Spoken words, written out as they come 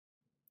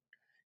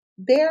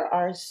There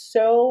are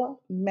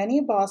so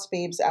many boss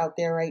babes out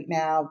there right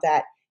now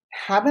that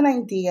have an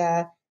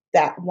idea,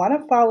 that want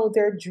to follow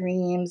their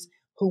dreams,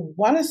 who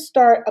want to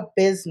start a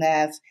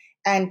business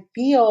and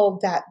feel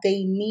that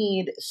they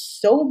need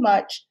so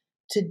much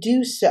to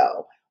do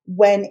so,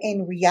 when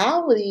in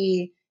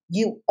reality,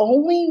 you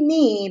only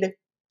need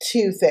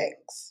two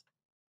things.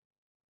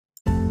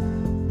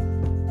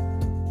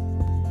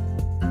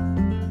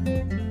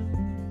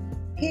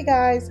 Hey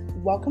guys,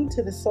 welcome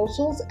to the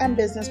Socials and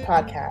Business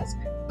Podcast.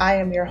 I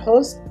am your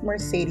host,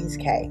 Mercedes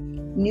K,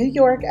 New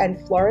York and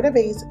Florida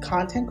based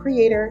content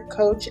creator,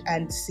 coach,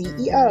 and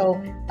CEO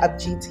of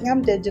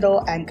GTM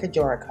Digital and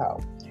Kajora Co.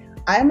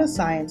 I am a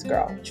science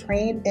girl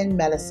trained in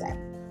medicine,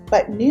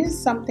 but knew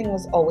something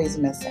was always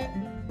missing.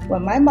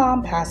 When my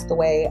mom passed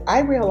away,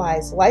 I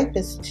realized life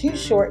is too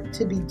short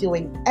to be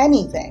doing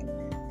anything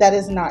that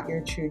is not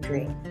your true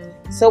dream.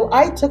 So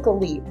I took a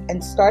leap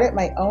and started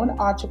my own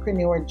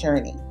entrepreneur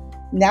journey.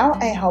 Now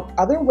I help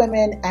other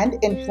women and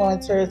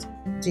influencers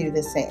do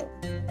the same.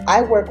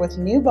 I work with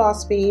new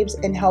boss babes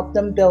and help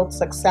them build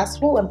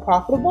successful and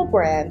profitable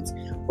brands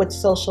with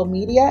social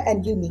media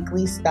and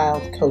uniquely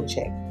styled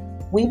coaching.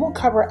 We will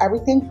cover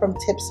everything from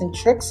tips and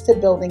tricks to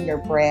building your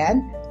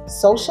brand,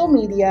 social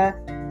media,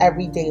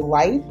 everyday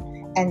life,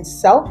 and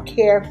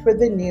self-care for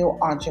the new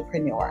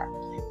entrepreneur.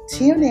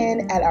 Tune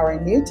in at our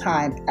new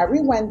time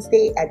every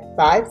Wednesday at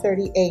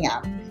 5:30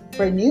 a.m.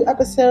 for new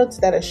episodes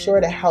that are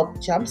sure to help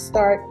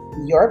jumpstart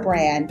your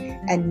brand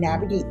and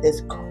navigate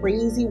this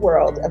crazy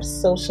world of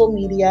social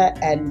media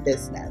and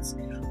business.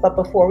 But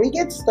before we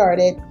get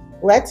started,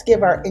 let's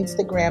give our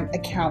Instagram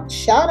account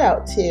shout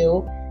out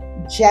to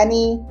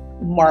Jenny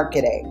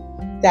Marketing.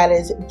 That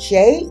is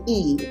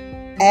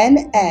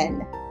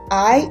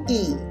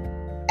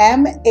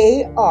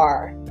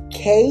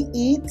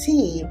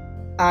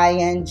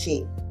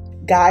JennieMarketing.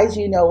 Guys,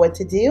 you know what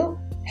to do.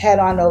 Head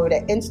on over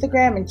to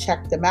Instagram and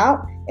check them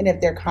out. And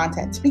if their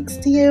content speaks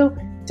to you,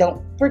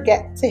 don't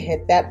forget to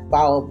hit that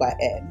follow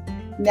button.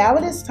 Now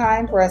it is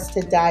time for us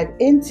to dive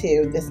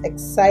into this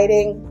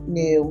exciting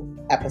new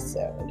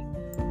episode.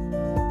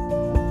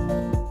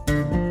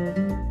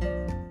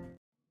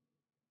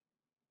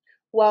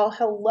 Well,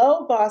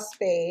 hello, boss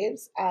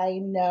babes. I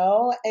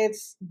know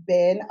it's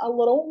been a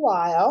little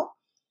while.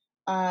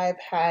 I've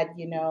had,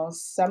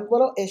 some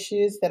little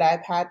issues that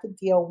I've had to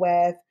deal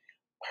with,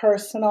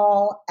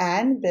 personal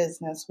and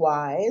business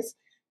wise.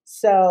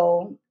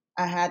 So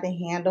I had to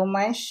handle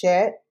my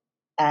shit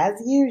as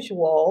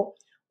usual,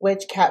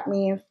 which kept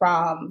me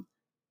from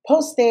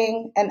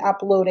posting and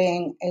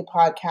uploading a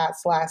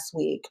podcast last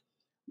week.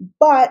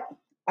 But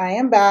I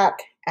am back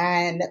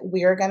and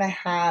we are going to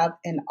have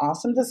an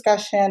awesome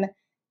discussion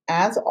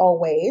as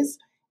always.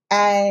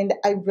 And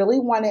I really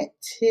wanted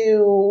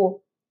to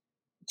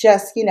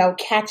just,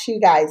 catch you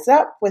guys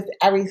up with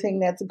everything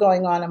that's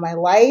going on in my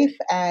life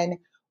and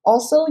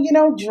also,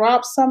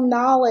 drop some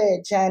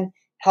knowledge and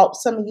help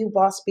some of you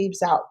boss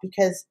babes out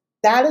because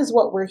that is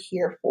what we're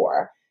here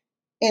for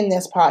in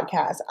this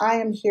podcast. I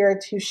am here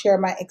to share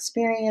my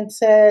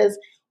experiences,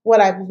 what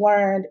I've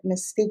learned,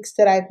 mistakes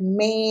that I've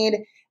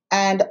made,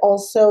 and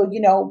also,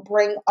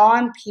 bring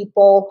on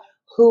people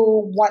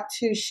who want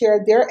to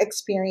share their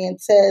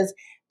experiences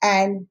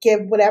and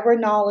give whatever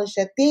knowledge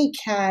that they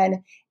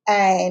can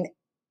and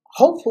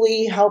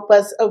hopefully help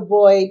us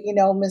avoid,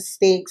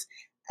 mistakes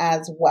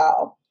as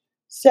well.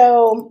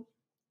 So,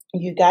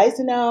 you guys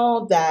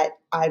know that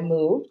I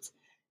moved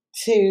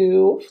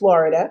to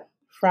Florida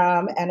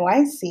from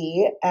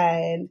NYC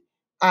and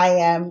I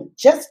am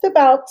just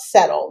about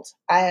settled.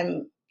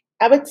 I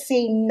would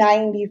say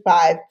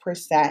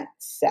 95%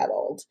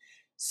 settled.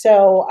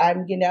 So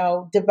I'm,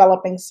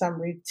 developing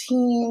some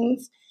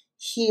routines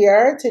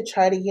here to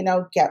try to,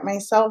 get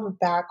myself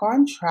back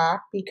on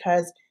track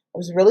because I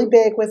was really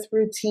big with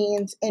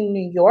routines in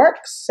New York.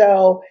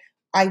 So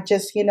I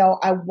just,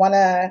 I want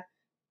to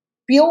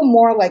feel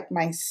more like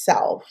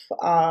myself.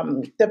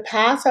 The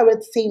past, I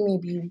would say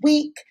maybe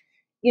week,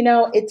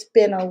 it's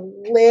been a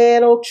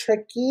little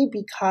tricky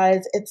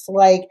because it's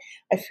like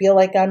I feel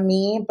like I'm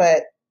me,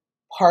 but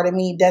part of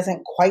me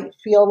doesn't quite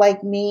feel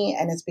like me.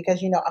 And it's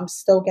because, I'm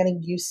still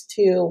getting used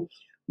to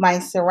my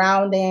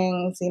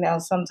surroundings.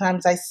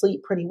 Sometimes I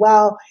sleep pretty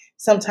well.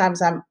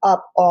 Sometimes I'm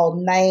up all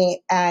night.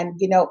 And,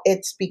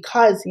 it's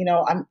because,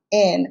 I'm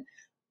in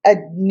a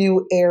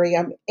new area.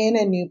 I'm in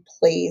a new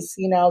place.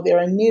 There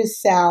are new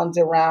sounds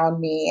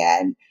around me.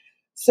 And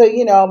so,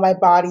 my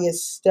body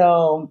is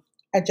still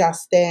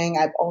adjusting.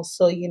 I've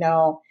also,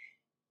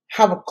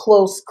 have a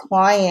close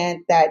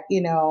client that,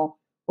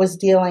 was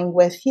dealing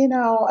with,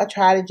 a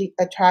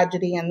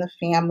tragedy in the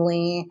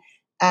family.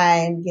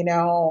 And,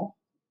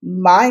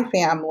 my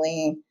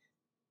family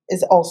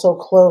is also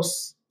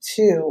close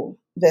to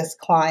this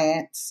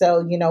client.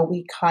 So,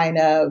 we've kind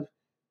of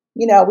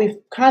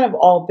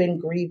all been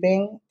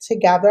grieving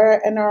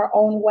together in our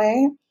own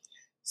way.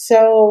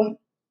 So,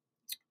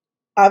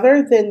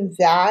 other than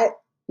that,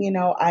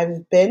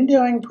 I've been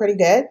doing pretty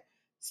good.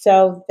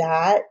 So,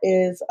 that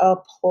is a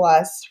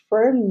plus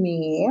for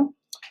me.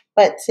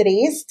 But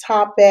today's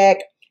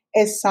topic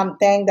is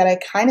something that I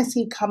kind of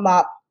see come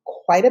up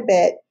quite a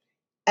bit,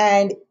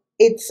 and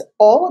it's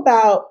all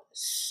about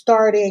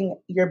starting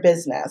your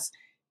business.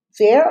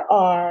 There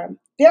are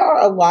there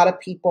are a lot of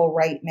people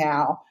right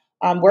now.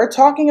 We're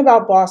talking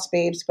about boss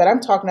babes, but I'm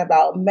talking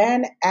about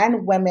men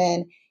and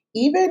women,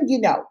 even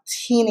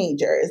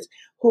teenagers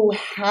who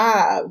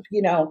have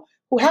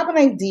who have an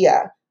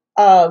idea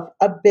of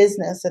a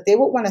business that they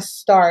would want to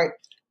start,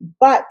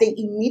 but they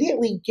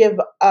immediately give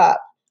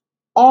up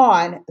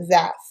on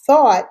that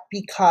thought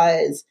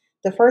because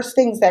the first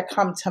things that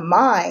come to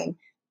mind,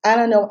 I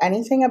don't know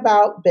anything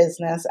about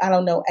business. I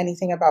don't know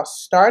anything about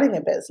starting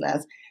a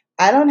business.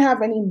 I don't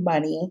have any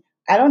money.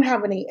 I don't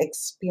have any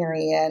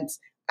experience.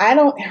 I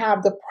don't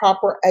have the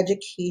proper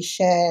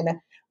education.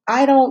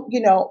 I don't,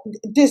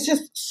 there's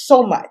just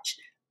so much.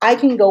 I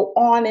can go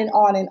on and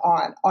on and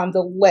on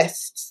the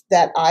lists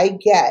that I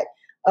get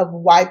of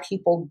why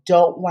people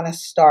don't want to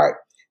start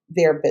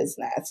their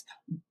business.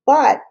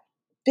 But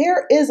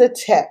there is a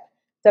tip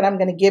that I'm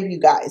going to give you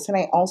guys. And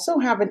I also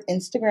have an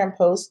Instagram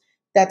post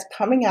that's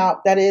coming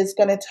out that is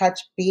going to touch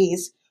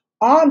base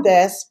on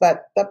this.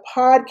 But the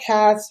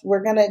podcast,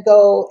 we're going to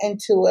go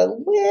into a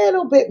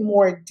little bit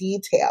more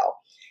detail.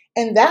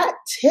 And that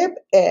tip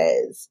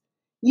is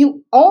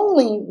you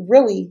only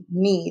really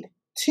need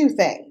two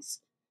things: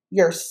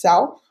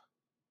 yourself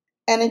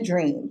and a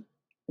dream.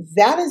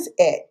 That is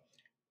it.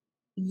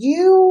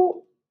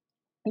 You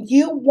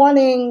you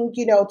wanting,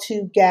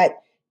 to get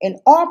an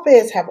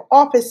office, have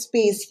office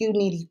space, you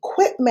need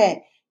equipment,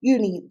 you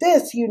need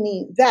this, you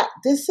need that.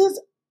 This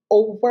is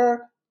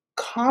over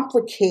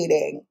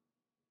complicating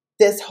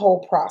this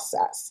whole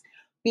process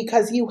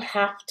because you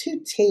have to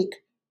take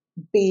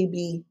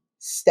baby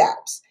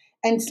steps.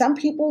 And some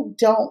people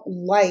don't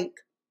like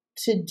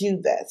to do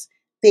this.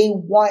 They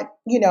want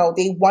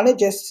to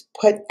just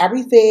put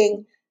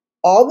everything,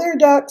 all their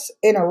ducks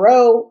in a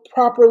row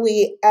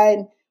properly.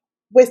 And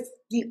with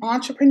the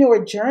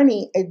entrepreneur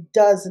journey, it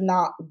does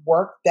not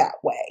work that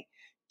way.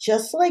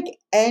 Just like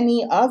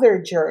any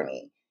other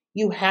journey,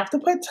 you have to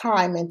put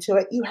time into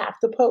it, you have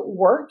to put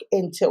work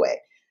into it.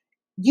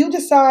 You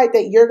decide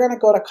that you're going to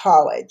go to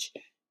college.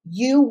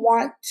 You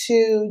want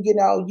to,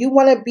 you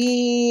want to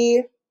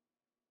be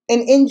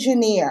an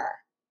engineer.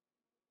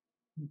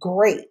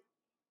 Great.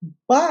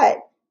 But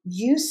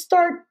you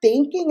start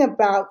thinking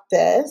about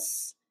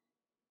this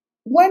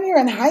when you're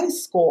in high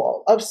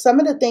school of some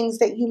of the things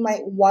that you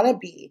might want to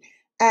be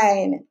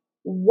and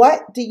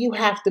what do you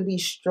have to be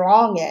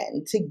strong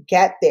in to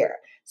get there.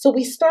 So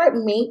we start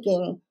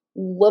making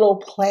little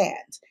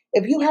plans.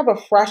 If you have a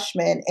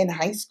freshman in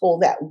high school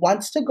that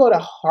wants to go to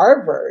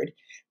Harvard,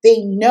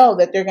 they know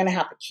that they're going to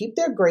have to keep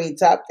their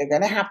grades up, they're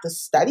going to have to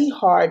study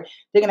hard,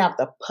 they're going to have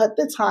to put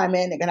the time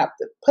in, they're going to have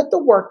to put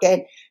the work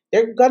in.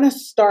 They're going to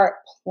start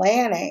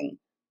planning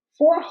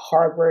for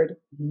Harvard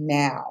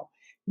now.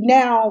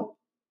 Now,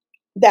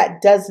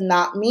 that does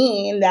not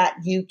mean that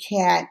you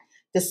can't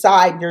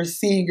decide your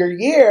senior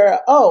year,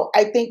 oh,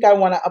 I think I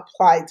want to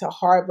apply to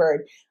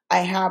Harvard. I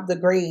have the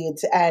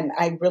grades and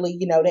I really,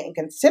 didn't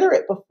consider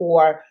it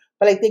before,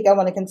 but I think I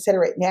want to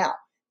consider it now.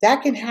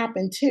 That can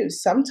happen too.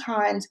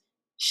 Sometimes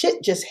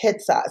shit just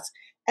hits us.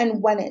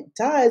 And when it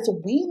does,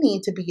 we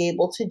need to be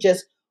able to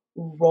just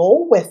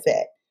roll with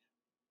it.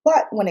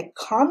 But when it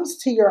comes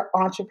to your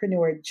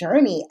entrepreneur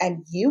journey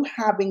and you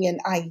having an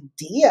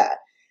idea,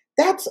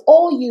 that's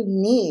all you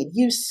need.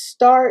 You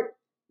start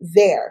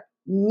there.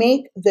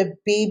 Make the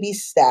baby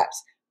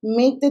steps.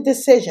 Make the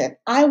decision.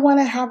 I want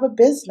to have a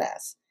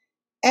business.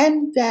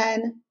 And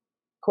then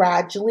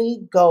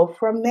gradually go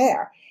from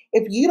there.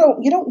 If you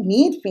don't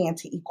need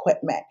fancy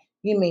equipment.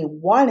 You may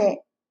want it,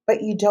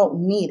 but you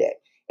don't need it.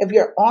 If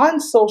you're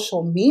on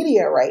social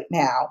media right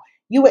now,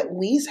 you at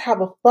least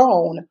have a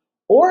phone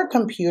or a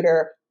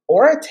computer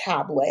or a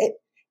tablet,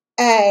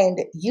 and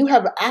you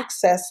have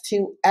access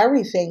to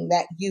everything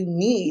that you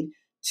need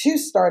to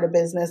start a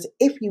business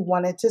if you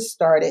wanted to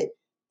start it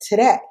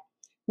today.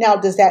 Now,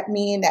 does that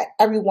mean that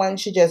everyone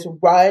should just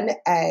run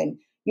and,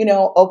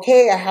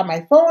 okay, I have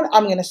my phone,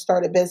 I'm going to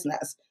start a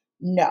business?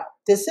 No.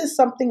 This is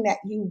something that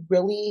you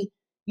really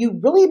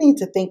need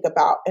to think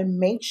about and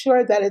make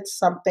sure that it's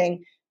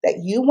something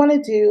that you want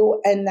to do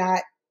and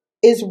that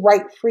is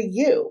right for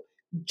you.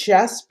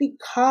 Just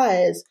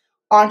because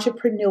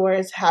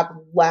entrepreneurs have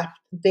left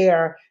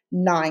their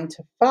 9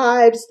 to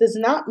 5s does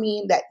not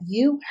mean that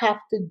you have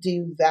to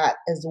do that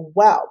as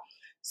well.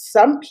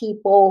 Some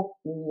people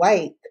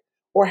like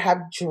or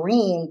have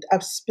dreamed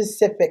of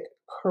specific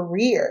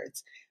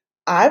careers.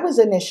 I was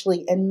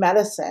initially in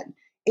medicine.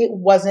 It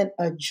wasn't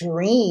a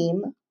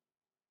dream,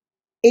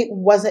 it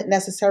wasn't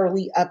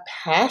necessarily a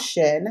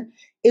passion.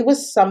 It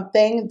was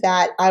something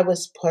that I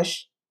was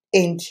pushed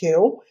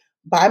into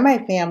by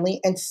my family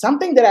and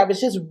something that I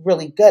was just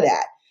really good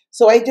at.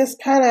 So I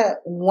just kind of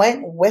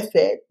went with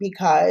it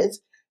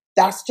because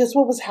that's just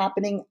what was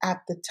happening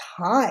at the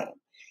time.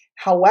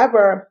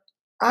 However,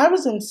 I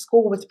was in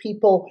school with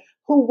people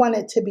who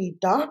wanted to be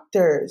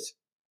doctors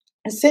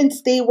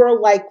since they were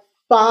like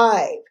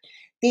 5.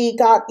 They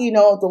got,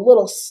 the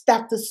little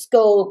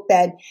stethoscope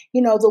and, the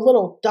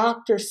little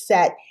doctor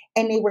set.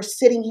 and they were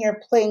sitting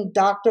here playing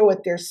doctor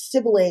with their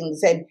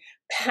siblings and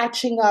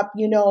patching up,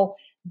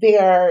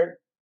 their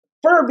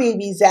fur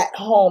babies at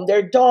home,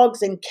 their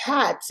dogs and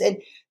cats. And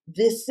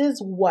this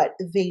is what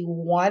they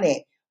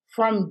wanted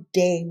from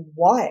day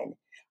one.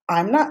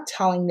 I'm not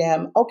telling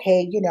them,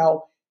 okay,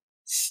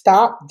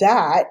 stop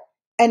that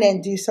and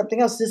then do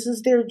something else. This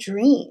is their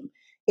dream.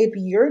 If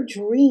your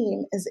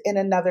dream is in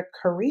another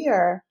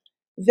career,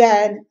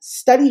 then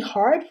study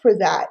hard for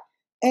that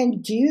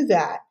and do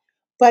that.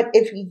 But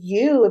if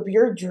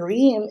your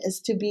dream is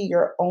to be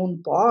your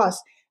own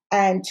boss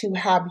and to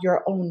have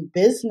your own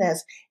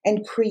business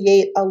and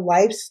create a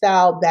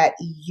lifestyle that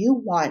you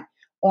want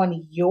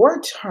on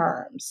your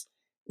terms,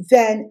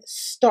 then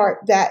start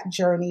that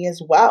journey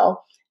as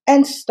well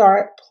and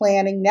start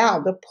planning now.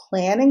 The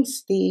planning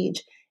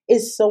stage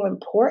is so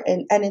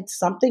important and it's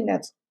something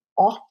that's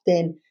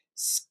often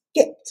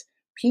skipped.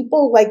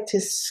 People like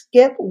to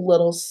skip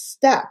little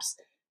steps.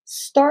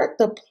 Start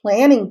the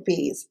planning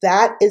phase.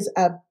 That is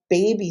a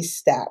baby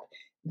step.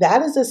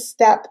 That is a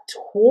step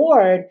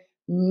toward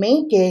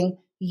making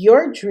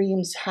your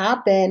dreams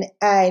happen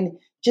and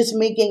just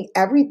making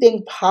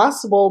everything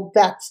possible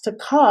that's to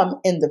come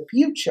in the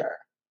future.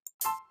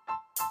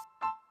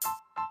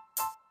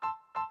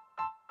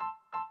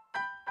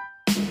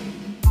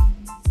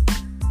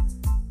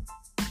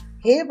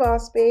 Hey,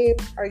 Boss Babe,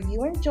 are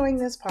you enjoying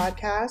this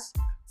podcast?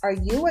 Are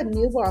you a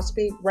new Boss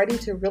Babe ready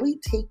to really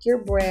take your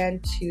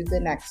brand to the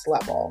next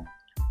level?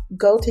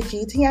 Go to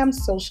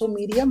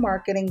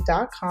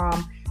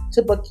gtmsocialmediamarketing.com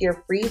to book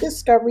your free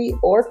discovery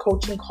or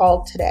coaching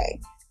call today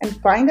and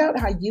find out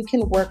how you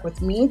can work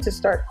with me to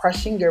start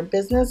crushing your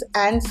business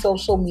and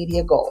social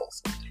media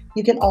goals.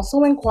 You can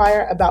also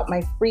inquire about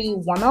my free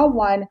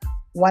one-on-one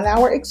 1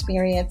 hour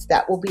experience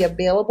that will be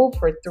available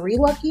for 3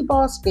 lucky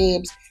boss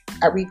babes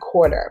every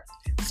quarter.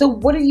 So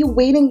what are you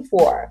waiting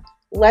for?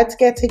 Let's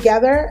get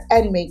together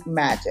and make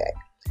magic.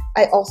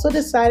 I also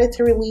decided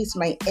to release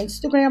my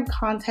Instagram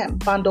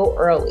content bundle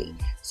early.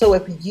 So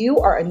if you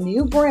are a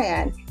new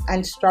brand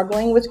and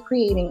struggling with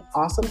creating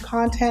awesome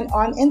content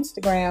on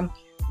Instagram,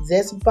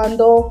 this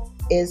bundle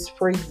is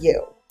for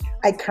you.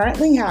 I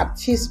currently have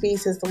 2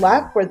 spaces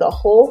left for the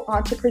whole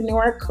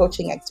entrepreneur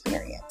coaching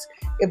experience.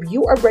 If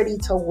you are ready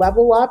to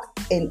level up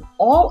in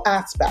all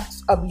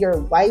aspects of your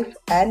life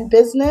and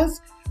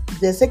business,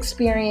 this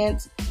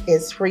experience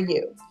is for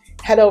you.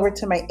 Head over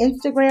to my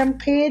Instagram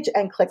page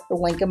and click the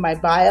link in my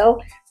bio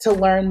to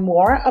learn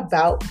more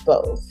about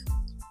both.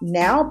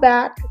 Now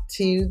back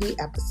to the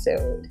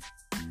episode.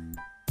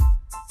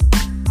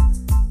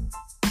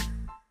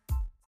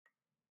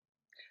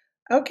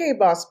 Okay,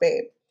 Boss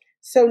Babe.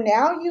 So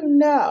now you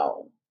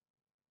know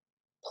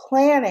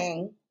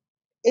planning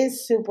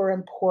is super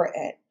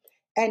important.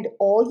 And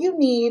all you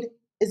need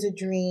is a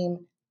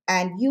dream,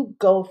 and you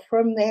go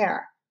from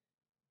there.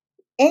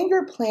 In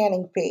your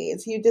planning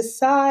phase, you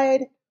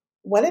decide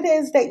what it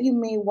is that you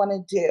may want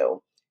to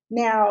do.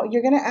 Now,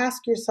 you're going to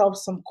ask yourself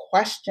some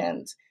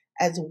questions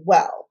as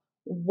well.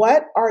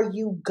 What are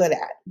you good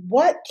at?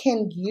 What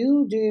can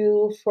you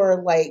do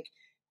for like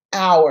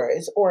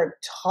hours or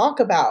talk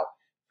about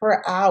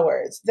for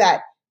hours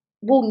that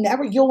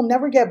you'll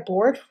never get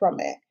bored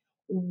from it?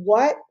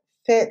 What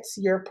fits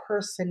your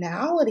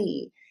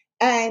personality?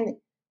 And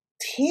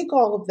take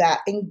all of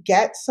that and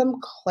get some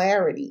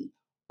clarity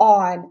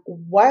on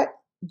what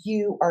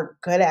you are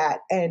good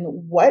at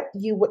and what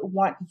you would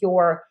want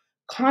your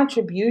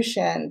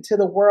contribution to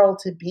the world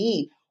to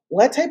be.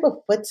 What type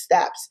of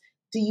footsteps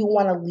do you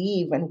want to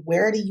leave and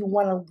where do you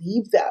want to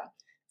leave them?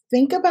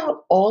 Think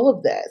about all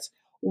of this.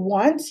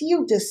 Once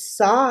you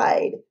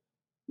decide,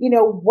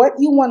 what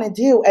you want to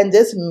do, and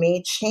this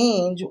may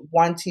change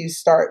once you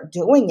start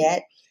doing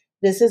it.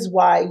 This is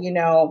why,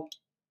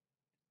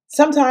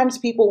 sometimes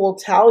people will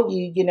tell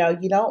you, you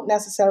don't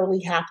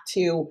necessarily have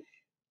to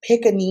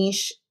pick a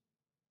niche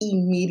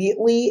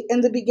immediately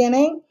in the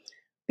beginning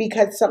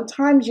because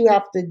sometimes you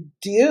have to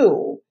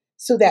do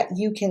so that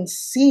you can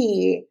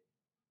see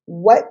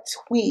what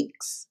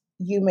tweaks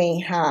you may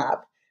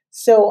have.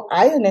 So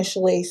I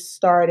initially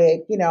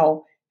started,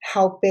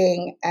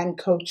 helping and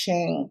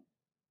coaching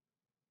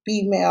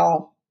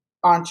female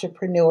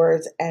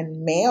entrepreneurs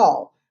and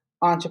male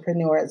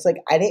entrepreneurs.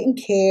 Like I didn't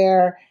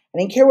care. I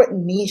didn't care what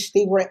niche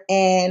they were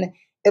in.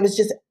 It was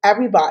just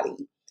everybody.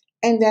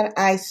 And then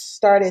I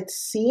started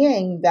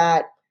seeing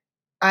that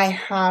I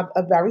have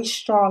a very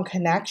strong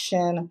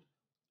connection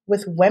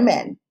with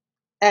women.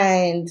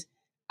 And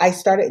I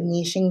started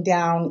niching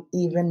down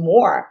even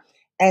more.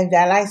 And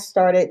then I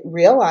started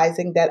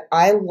realizing that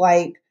I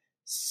like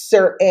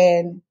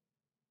certain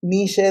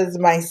niches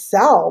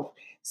myself.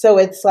 So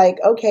it's like,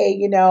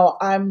 okay,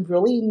 I'm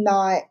really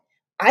not,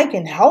 I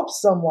can help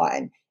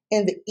someone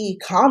in the e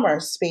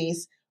commerce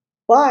space,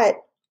 but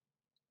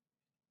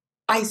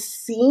I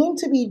seem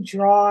to be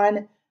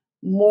drawn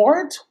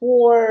more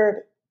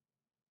toward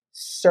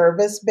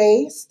service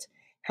based.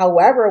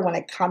 However, when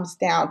it comes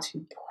down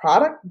to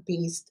product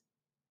based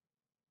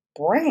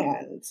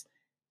brands,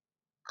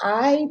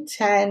 I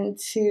tend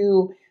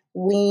to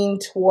lean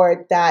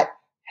toward that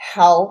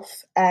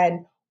health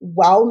and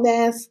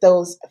wellness,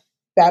 those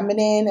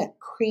feminine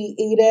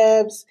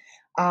creatives,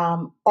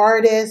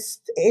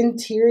 artists,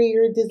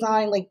 interior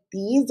design. Like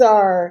these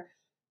are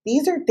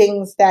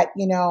things that,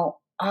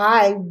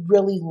 I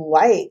really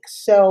like.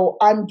 So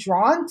I'm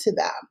drawn to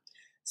them.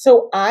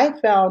 So I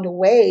found a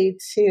way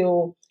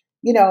to,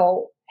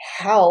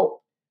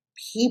 help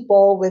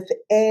people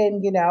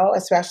within,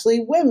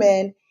 especially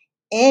women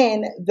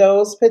in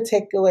those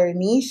particular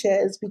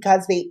niches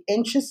because they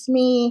interest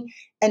me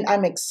and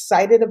I'm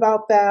excited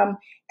about them.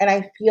 And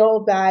I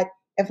feel that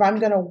if I'm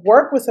going to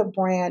work with a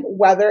brand,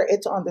 whether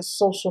it's on the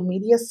social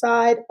media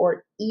side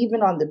or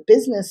even on the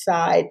business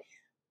side,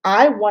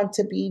 I want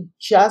to be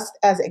just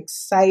as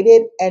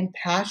excited and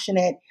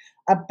passionate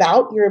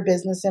about your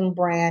business and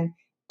brand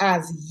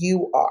as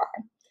you are.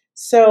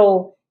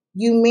 So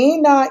you may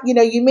not,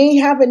 you may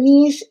have a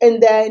niche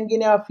and then,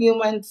 a few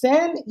months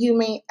in, you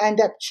may end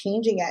up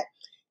changing it.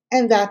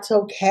 And that's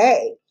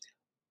okay.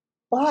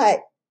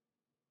 But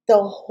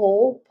the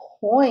whole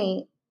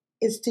point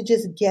is to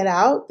just get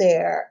out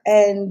there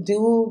and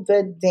do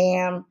the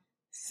damn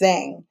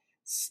thing.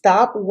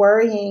 Stop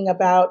worrying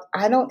about,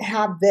 I don't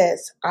have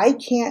this, I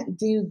can't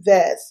do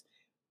this.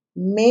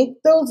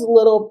 Make those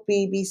little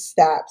baby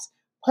steps.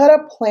 Put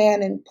a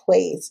plan in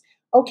place.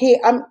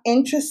 Okay, I'm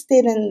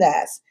interested in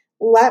this.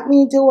 Let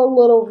me do a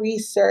little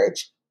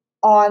research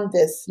on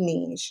this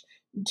niche.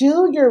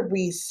 Do your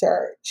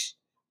research.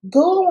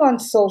 Go on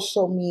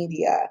social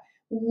media.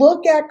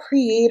 Look at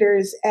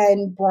creators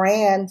and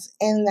brands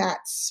in that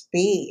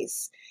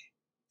space.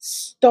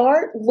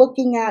 Start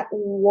looking at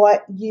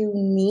what you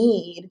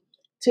need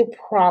to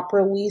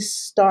properly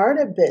start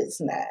a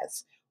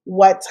business.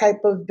 What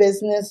type of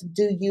business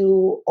do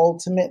you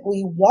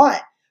ultimately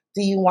want?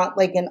 Do you want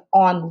like an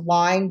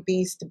online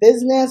based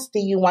business? Do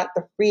you want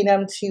the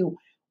freedom to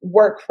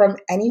work from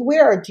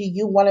anywhere? Or do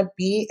you want to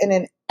be in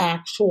an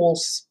actual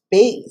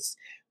space?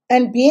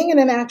 And being in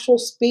an actual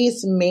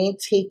space may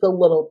take a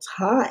little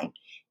time.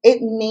 It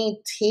may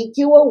take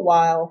you a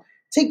while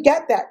to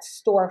get that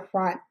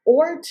storefront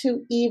or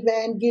to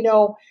even,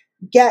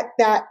 get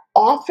that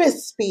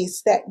office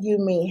space that you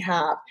may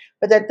have.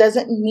 But that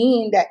doesn't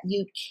mean that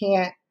you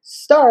can't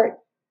start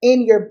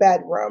in your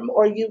bedroom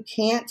or you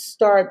can't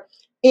start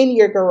in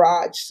your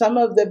garage. Some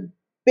of the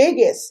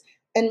biggest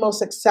and most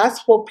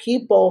successful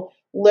people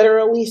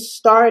literally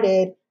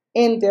started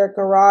in their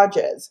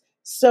garages.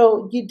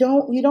 So you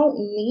don't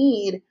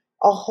need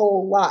a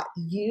whole lot.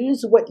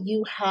 Use what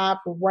you have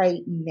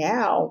right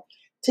now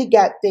to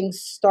get things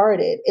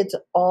started. It's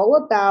all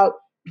about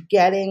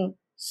getting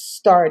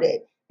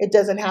started. It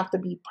doesn't have to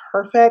be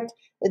perfect,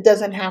 it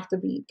doesn't have to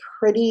be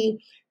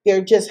pretty.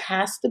 There just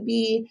has to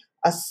be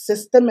a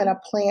system and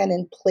a plan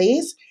in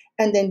place.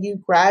 And then you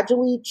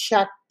gradually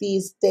check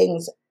these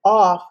things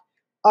off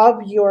of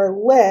your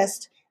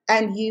list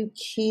and you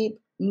keep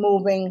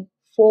moving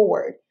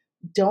forward.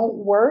 Don't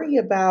worry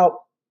about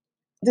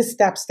the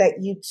steps that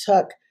you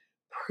took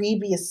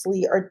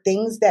previously or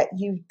things that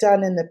you've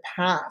done in the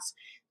past.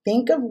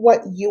 Think of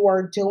what you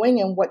are doing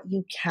and what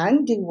you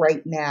can do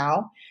right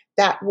now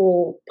that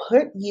will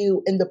put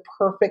you in the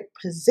perfect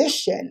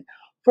position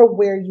for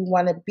where you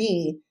want to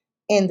be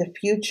in the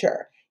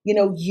future.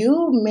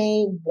 You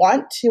may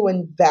want to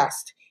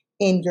invest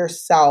in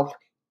yourself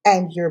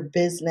and your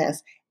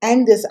business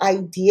and this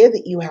idea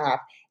that you have,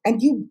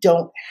 and you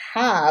don't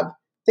have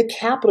the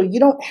capital. You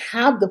don't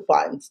have the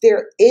funds.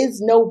 There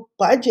is no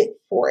budget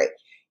for it.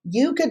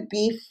 You could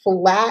be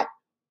flat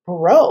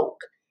broke.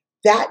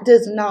 That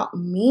does not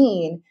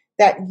mean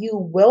that you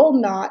will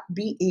not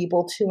be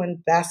able to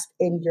invest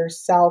in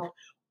yourself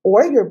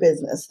or your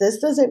business. This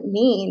doesn't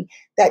mean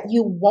that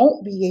you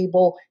won't be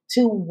able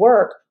to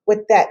work with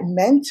that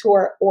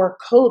mentor or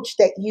coach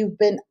that you've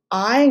been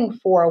eyeing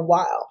for a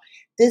while.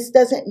 This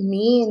doesn't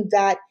mean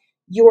that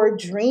your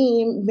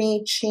dream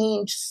may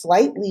change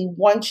slightly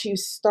once you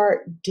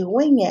start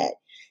doing it.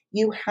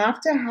 You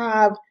have to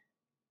have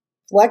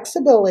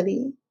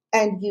flexibility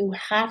and you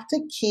have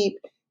to keep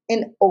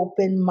an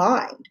open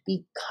mind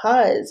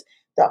because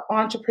the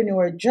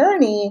entrepreneur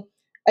journey,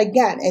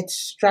 again, it's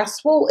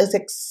stressful, it's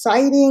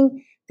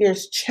exciting.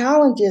 There's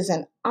challenges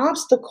and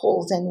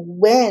obstacles and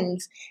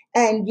wins.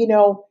 And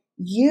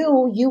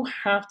you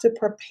have to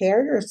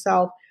prepare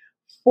yourself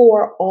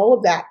for all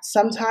of that.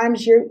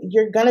 Sometimes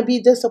you're going to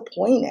be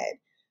disappointed.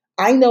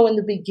 I know in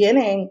the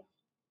beginning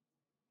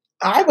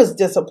I was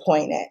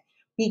disappointed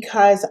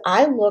because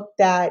I looked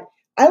at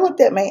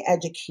my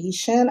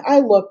education,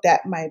 I looked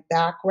at my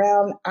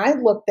background, I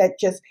looked at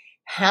just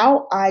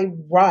how I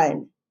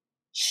run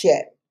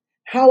shit,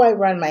 how I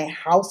run my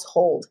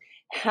household,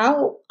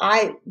 how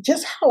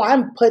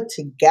I'm put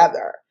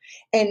together.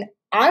 And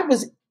I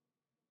was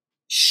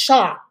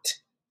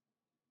shocked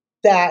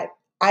that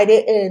I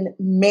didn't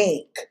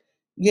make,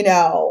 you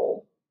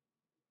know,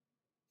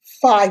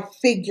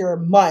 five-figure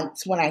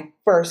months when I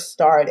first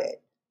started.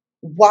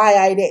 Why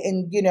I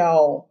didn't,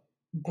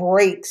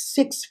 break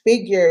six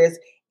figures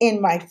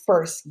in my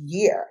first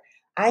year.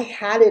 I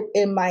had it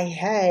in my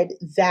head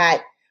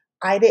that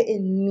I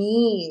didn't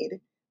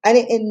need I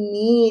didn't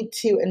need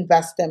to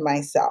invest in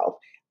myself.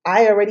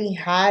 I already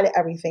had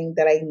everything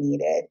that I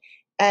needed.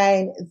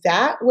 And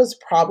that was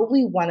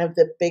probably one of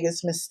the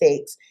biggest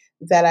mistakes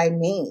that I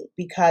made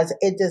because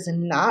it does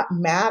not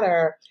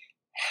matter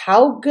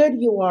how good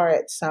you are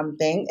at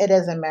something, it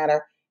doesn't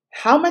matter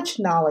how much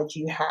knowledge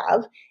you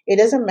have, it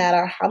doesn't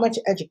matter how much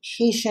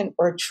education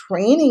or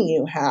training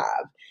you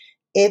have.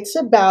 It's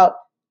about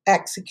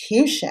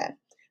execution.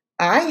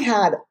 I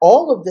had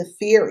all of the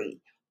theory,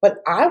 but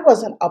I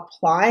wasn't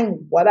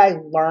applying what I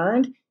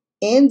learned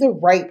in the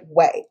right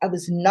way. I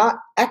was not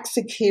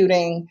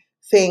executing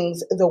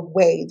things the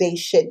way they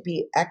should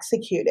be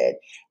executed.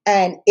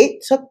 And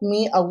it took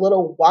me a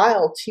little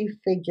while to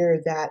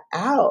figure that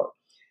out.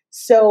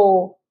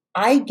 So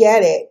I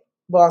get it,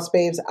 boss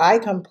babes. I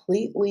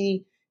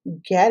completely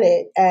get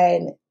it.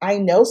 And I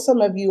know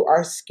some of you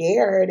are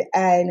scared,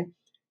 and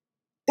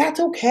that's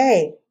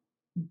okay.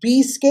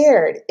 Be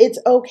scared. It's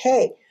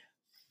okay.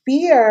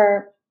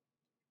 Fear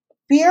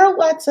Fear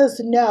lets us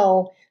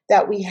know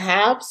that we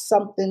have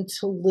something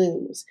to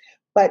lose,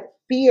 but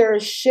fear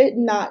should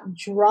not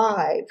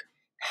drive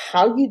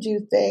how you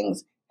do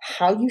things,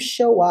 how you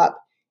show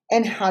up,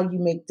 and how you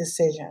make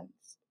decisions.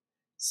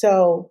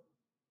 So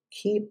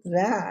keep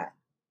that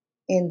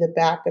in the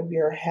back of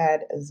your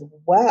head as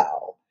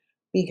well,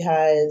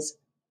 because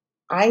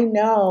I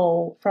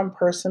know from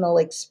personal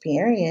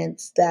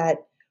experience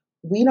that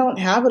we don't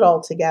have it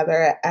all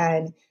together.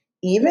 And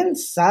even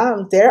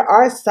there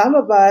are some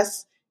of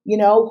us,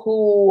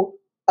 who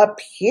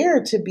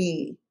appear to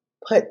be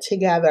put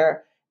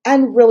together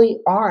and really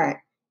aren't.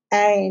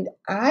 And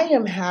I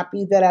am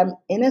happy that I'm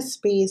in a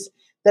space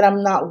that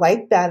I'm not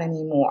like that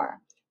anymore.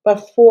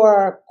 But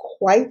for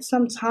quite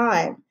some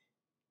time,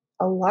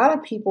 a lot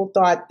of people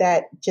thought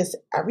that just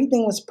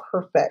everything was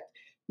perfect.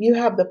 You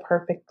have the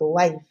perfect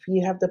life,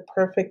 you have the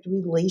perfect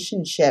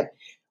relationship,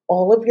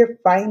 all of your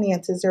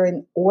finances are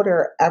in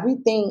order,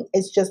 everything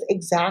is just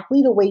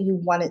exactly the way you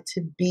want it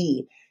to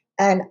be.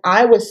 And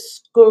I was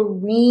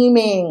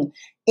screaming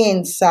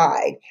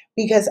inside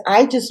because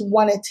I just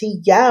wanted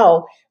to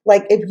yell,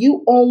 like, if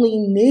you only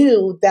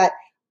knew that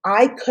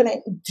I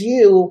couldn't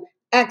do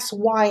X,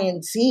 Y,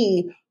 and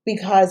Z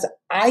because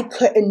I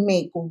couldn't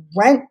make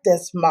rent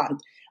this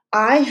month.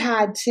 I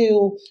had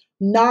to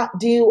not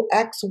do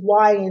X,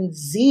 Y, and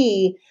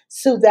Z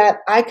so that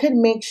I could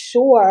make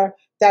sure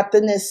that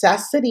the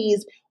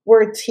necessities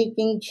were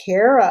taken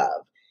care of.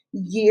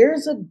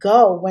 Years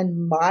ago,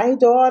 when my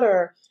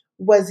daughter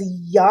was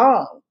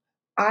young,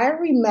 I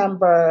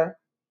remember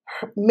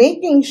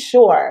making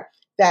sure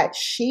that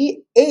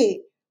she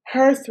ate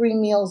her 3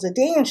 meals a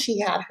day and she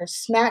had her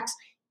snacks,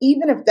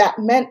 even if that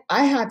meant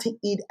I had to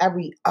eat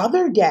every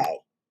other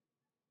day.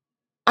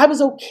 I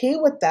was okay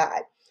with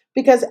that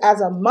because as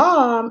a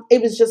mom,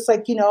 it was just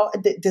like,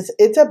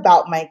 it's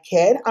about my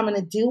kid. I'm going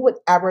to do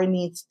whatever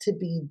needs to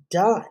be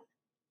done.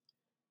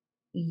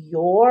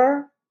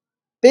 Your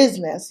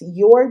business,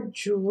 your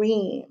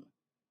dream,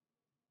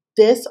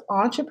 this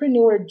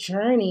entrepreneur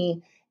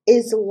journey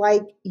is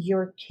like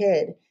your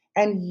kid,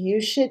 and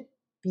you should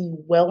be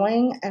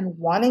willing and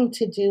wanting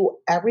to do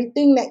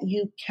everything that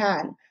you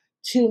can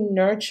to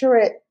nurture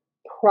it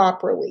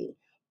properly,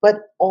 but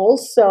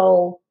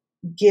also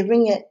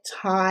giving it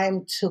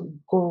time to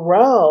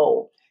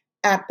grow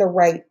at the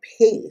right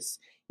pace.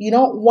 You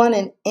don't want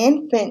an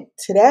infant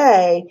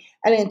today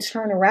and then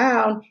turn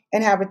around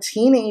and have a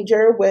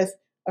teenager with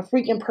a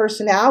freaking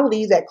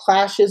personality that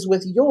clashes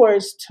with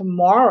yours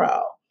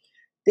tomorrow.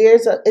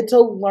 It's a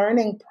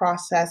learning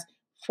process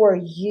for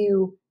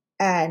you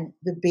and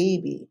the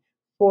baby,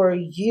 for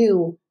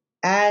you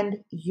and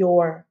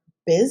your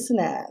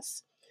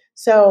business.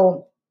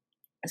 So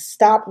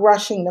stop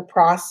rushing the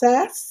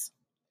process.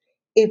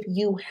 If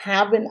you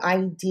have an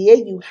idea,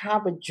 you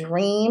have a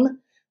dream,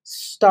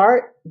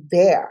 start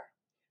there.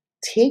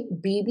 Take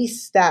baby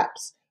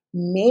steps,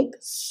 make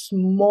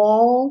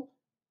small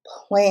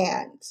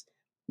plans,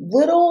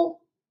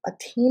 little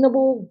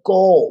attainable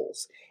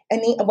goals.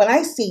 And when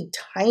I say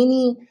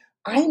tiny,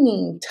 I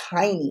mean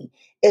tiny.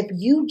 If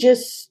you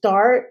just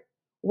start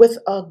with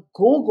a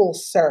Google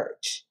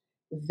search,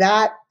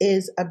 that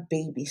is a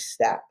baby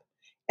step.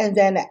 And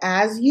then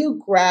as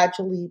you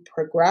gradually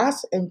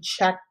progress and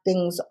check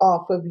things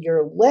off of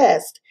your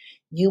list,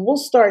 you will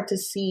start to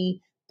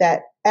see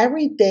that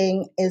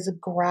everything is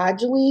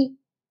gradually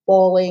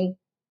falling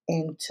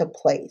into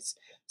place.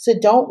 So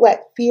don't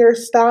let fear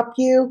stop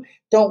you.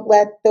 Don't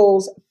let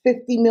those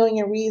 50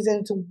 million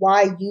reasons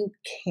why you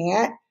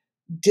can't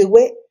do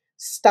it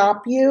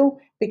stop you.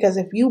 Because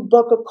if you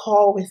book a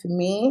call with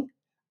me,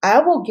 I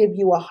will give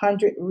you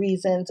 100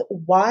 reasons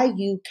why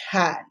you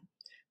can.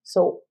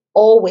 So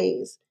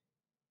always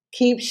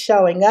keep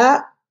showing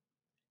up.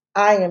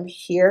 I am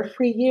here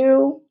for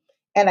you,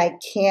 and I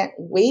can't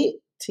wait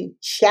to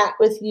chat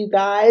with you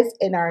guys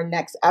in our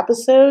next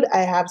episode. I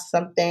have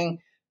something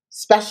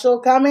special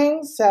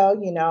coming, so,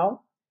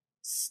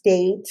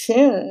 stay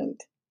tuned.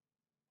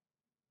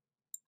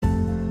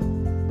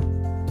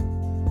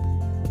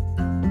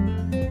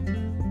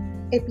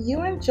 If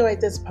you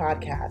enjoyed this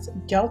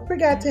podcast, don't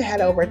forget to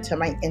head over to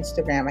my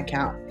Instagram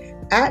account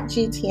at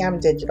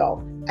GTM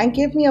Digital. and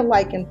give me a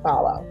like and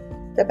follow.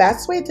 The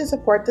best way to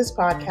support this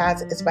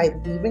podcast is by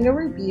leaving a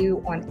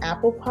review on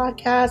Apple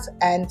Podcasts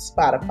and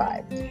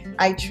Spotify.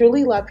 I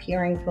truly love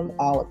hearing from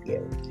all of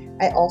you.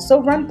 I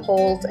also run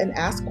polls and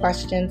ask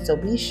questions, so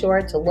be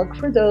sure to look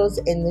for those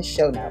in the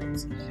show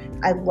notes.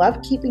 I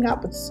love keeping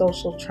up with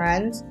social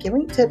trends,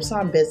 giving tips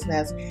on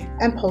business,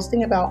 and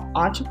posting about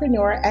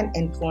entrepreneur and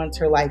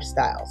influencer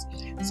lifestyles.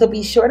 So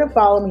be sure to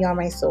follow me on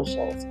my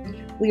socials.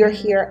 We are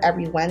here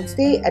every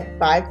Wednesday at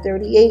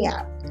 5:30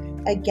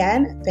 a.m.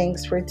 Again,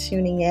 thanks for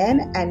tuning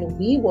in, and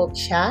we will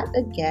chat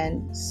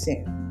again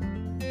soon.